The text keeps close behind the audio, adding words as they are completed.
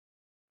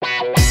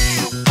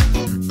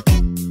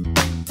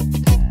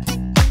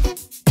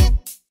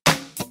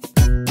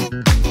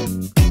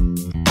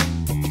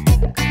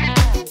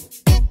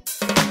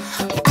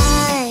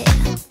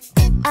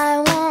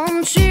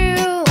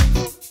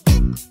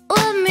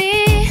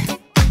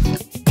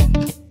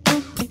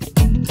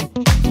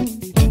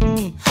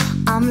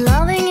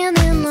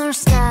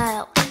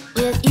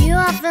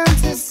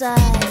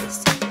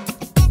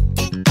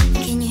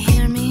Can you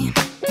hear me?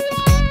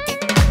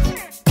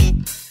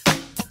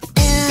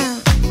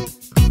 And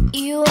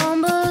you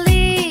won't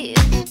believe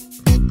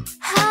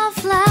how I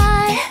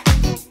fly.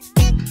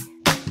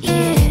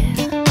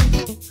 Yeah.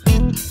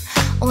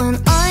 When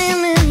I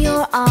am in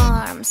your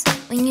arms,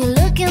 when you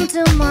look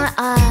into my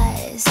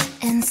eyes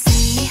and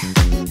see,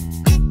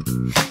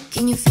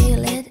 can you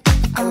feel it?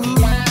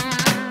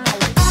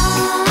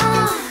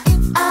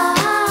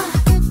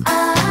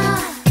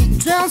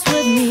 Dance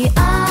with me,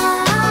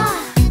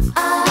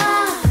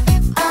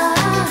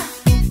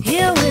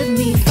 here with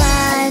me,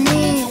 find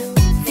me,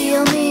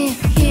 feel me,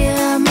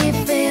 hear me,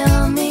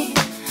 feel me,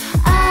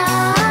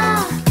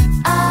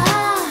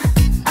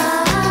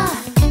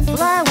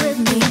 fly with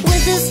me.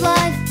 With this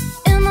light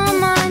in our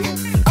mind,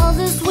 all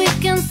this we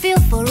can feel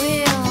for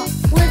real.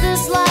 With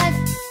this light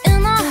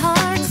in our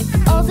hearts,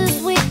 all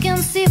this we can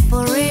see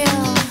for real.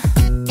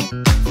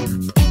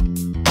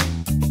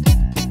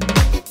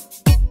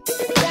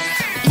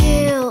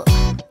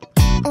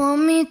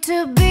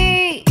 To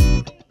be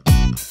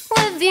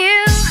with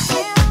you,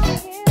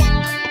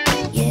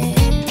 yeah.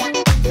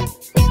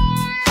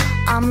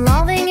 I'm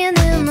loving it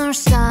in our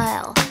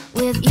style.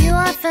 With you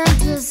I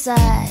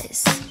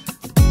fantasize.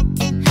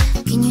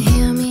 Can you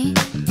hear me?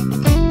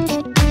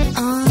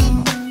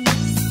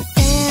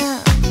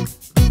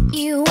 And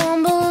you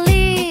won't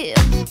believe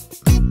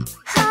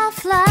how I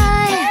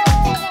fly,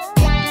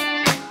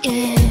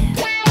 yeah.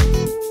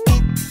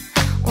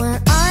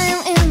 When I'm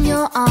in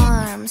your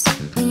arms,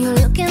 when you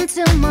look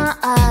into my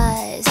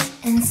eyes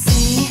and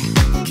say,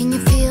 can you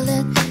feel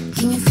it?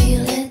 Can you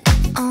feel it?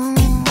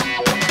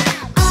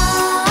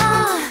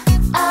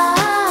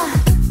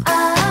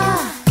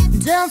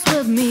 Dance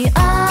with me,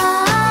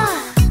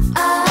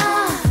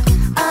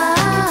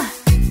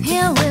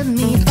 here with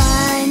me,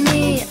 find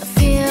me,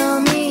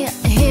 feel me,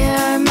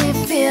 hear me,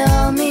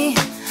 feel me,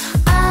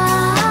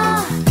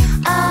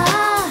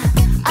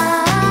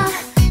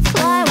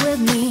 fly with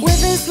me. With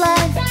this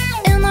light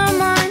in our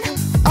mind,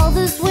 all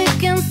this we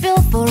can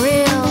feel for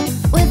real.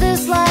 With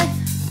this light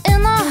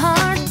in our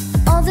heart,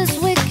 all this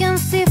we can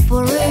see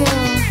for real.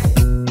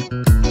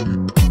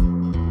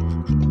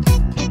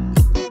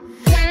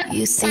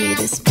 You see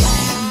this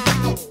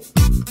plan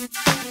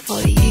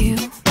for you,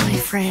 my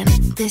friend.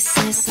 This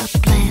is a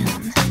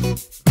plan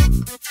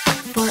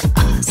for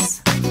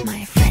us,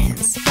 my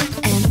friends,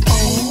 and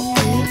all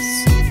this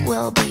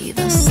will be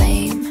the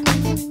same.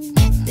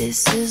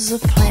 This is a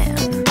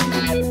plan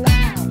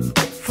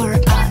for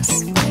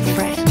us, my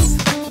friends.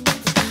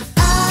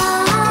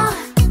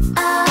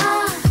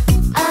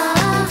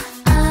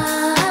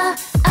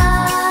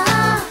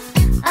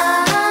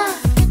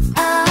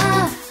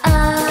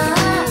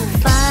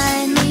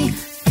 Find me,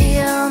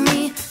 feel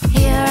me,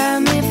 hear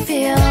me,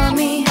 feel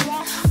me.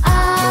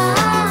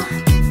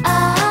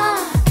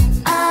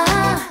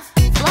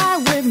 Fly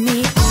with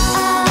me.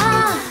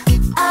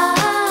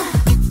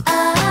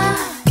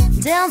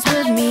 Dance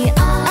with me.